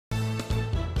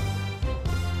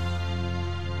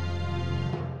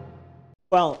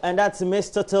Well, and that's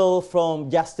Mr. Till from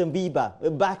Justin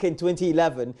Bieber back in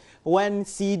 2011 when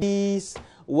CDs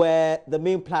were the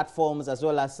main platforms as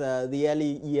well as the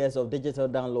early years of digital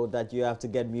download that you have to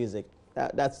get music.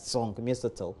 That song,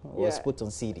 Mr. Till, was put on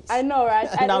CDs. I know, right?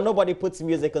 And now nobody puts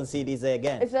music on CDs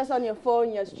again. It's just on your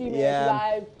phone, you're streaming it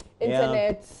live,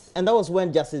 internet. And that was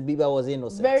when Justin Bieber was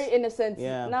innocent. Very innocent.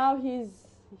 Yeah. Now he's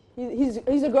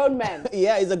a grown man.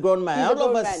 Yeah, he's a grown man. All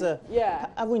of us,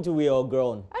 haven't we all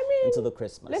grown? I mean, into the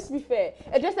Christmas. Let's be fair.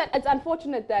 It's just that it's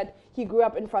unfortunate that he grew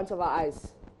up in front of our eyes.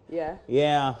 Yeah.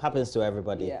 Yeah, happens to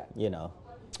everybody. Yeah. You know.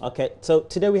 Okay, so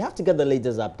today we have to get the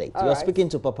latest update. You're speaking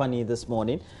to Papani this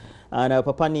morning. And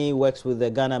Papani works with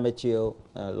the Ghana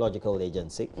Meteorological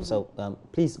Agency. So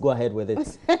please go ahead with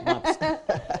it.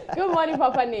 Good morning,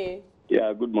 Papani.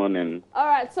 Yeah, good morning. All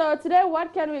right, so today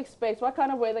what can we expect? What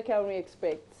kind of weather can we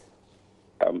expect?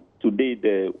 Today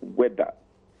the weather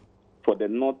for the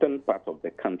northern part of the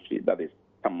country, that is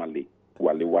Tamale,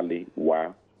 Wale,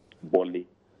 Wa, Boli,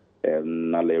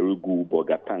 Nalerugu,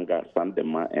 Bogatanga,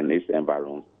 Sandema, and its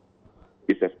environs,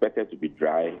 is expected to be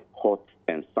dry, hot,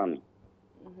 and sunny,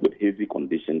 with hazy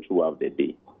conditions throughout the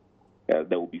day.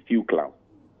 There will be few clouds.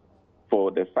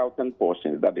 For the southern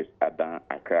portions, that is Adan,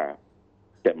 Accra,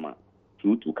 Tema,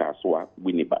 through to Kaswa,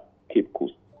 Winneba, Cape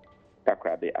Coast,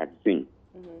 Takrade, Axim,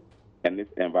 and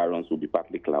its environs will be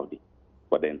partly cloudy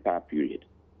for the entire period.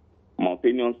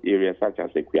 Mountainous areas such as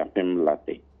Equiapem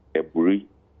Latte, Eburi,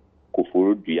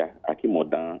 Koforodua,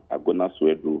 Akimodan, Agona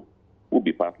Swedru will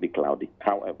be partly cloudy.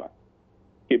 However,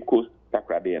 Cape Coast,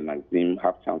 Takrade, and Axim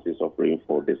have chances of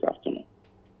rainfall this afternoon.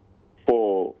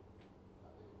 For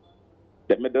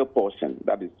the middle portion,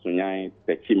 that is Sunyai,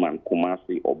 Techiman,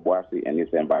 Kumasi, Obuasi, and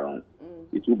its environs,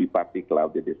 it will be partly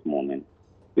cloudy this morning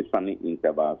with sunny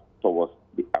intervals towards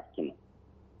the afternoon.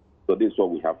 So this is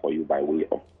what we have for you by way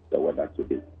of the weather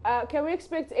today. Can we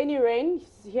expect any rain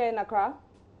here in Accra?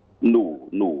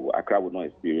 No. Accra will not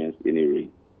experience any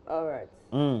rain. All right.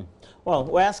 Well,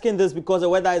 we're asking this because the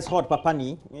weather is hot,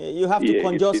 Papani. You have to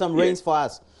conjure some rains for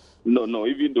us. No.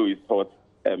 Even though it's hot,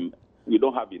 we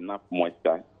don't have enough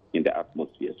moisture in the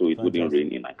atmosphere, so it wouldn't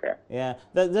rain in Accra. Yeah.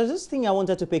 There's this thing I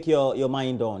wanted to pick your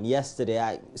mind on yesterday.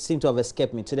 I seem to have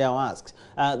escaped me. Today I'll ask.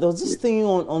 There was this thing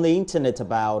on the internet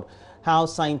about how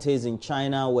scientists in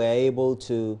China were able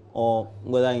to, or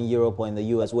whether in Europe or in the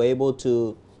US, were able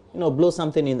to, blow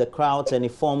something in the clouds and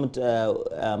it formed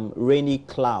rainy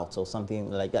clouds or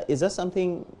something like that. Is that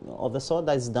something of the sort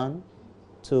that is done?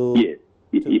 Yes,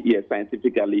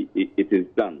 scientifically it is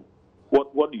done.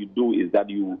 What you do is that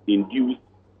you induce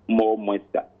more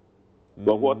moisture.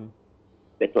 But what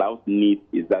the clouds need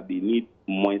is that they need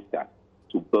moisture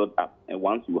to build up. And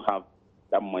once you have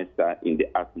that moisture in the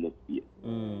atmosphere,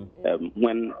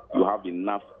 when you have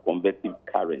enough convective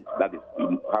current, that is,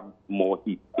 you have more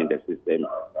heat in the system,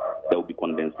 there will be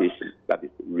condensation. That is,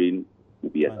 rain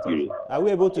will be experienced. Are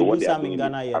we able to do some in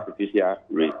Ghana here? Artificial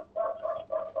rain.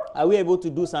 Are we able to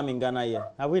do some in Ghana here?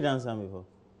 Have we done some before?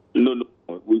 No.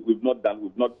 We've not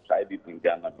tried it in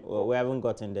Ghana before. Well, we haven't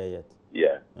gotten there yet.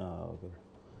 Yeah. Oh, okay.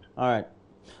 All right.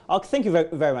 Okay, thank you very,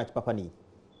 very much, Papani.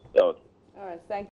 Okay. All right, thank you.